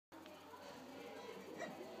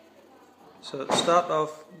So start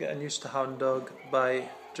off getting used to HDog by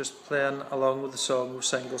just playing along with the song with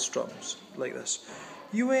single strums, like this.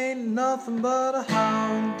 You ain't nothing but a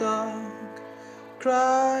hound dog,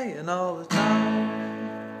 crying all the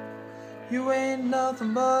time. You ain't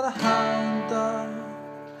nothing but a hound dog,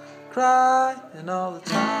 crying all the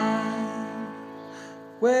time.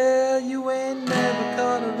 Well, you ain't never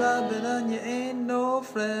caught a rabbit and you ain't no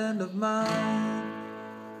friend of mine.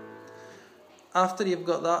 After you've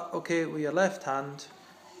got that okay with your left hand,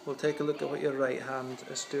 we'll take a look at what your right hand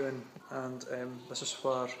is doing, and this is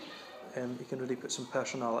where you can really put some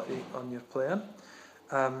personality on your playing.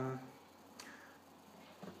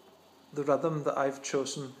 The rhythm that I've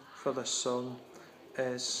chosen for this song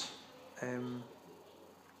is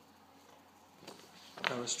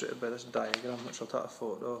illustrated by this diagram, which I'll take a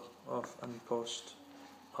photo of and post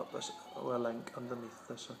up this with a link underneath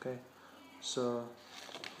this, okay? So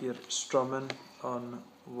you're strumming on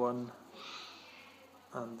 1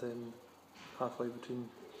 and then halfway between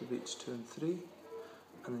the beats 2 and 3,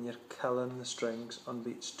 and then you're killing the strings on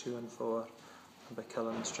beats 2 and 4, and by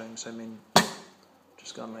killing the strings I mean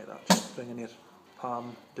just going like that, just bringing your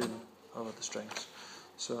palm down over the strings.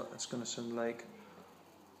 So it's going to sound like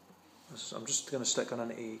this. I'm just going to stick on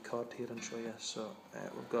an A chord here and show you. So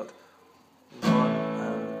we've got 1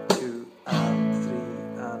 and 2 and 3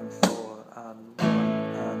 and 4 and 1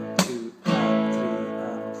 and 2 and 3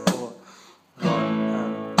 and 4, 1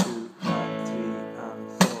 and 2 and 3 and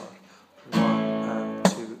 4, 1 and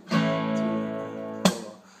 2 and 3 and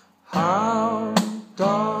 4. Hound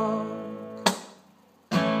dog,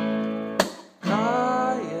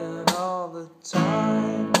 crying all the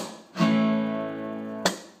time.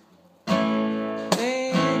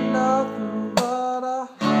 Ain't nothing but a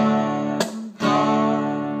hound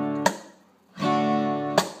dog,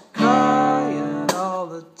 crying all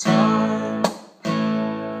the time.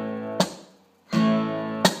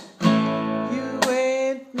 You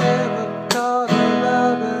ain't never caught a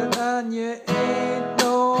rabbit and you ain't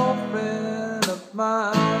no friend of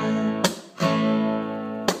mine.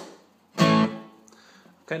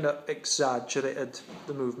 Kind of exaggerated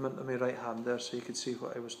the movement of my right hand there so you could see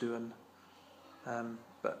what I was doing.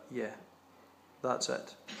 But yeah, that's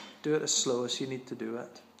it. Do it as slow as you need to do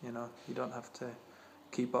it. You know, you don't have to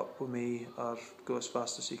keep up with me or go as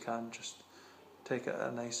fast as you can. Just take it at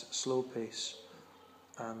a nice slow pace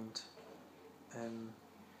and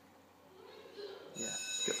yeah,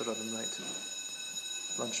 get the rhythm right.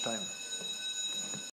 Lunchtime.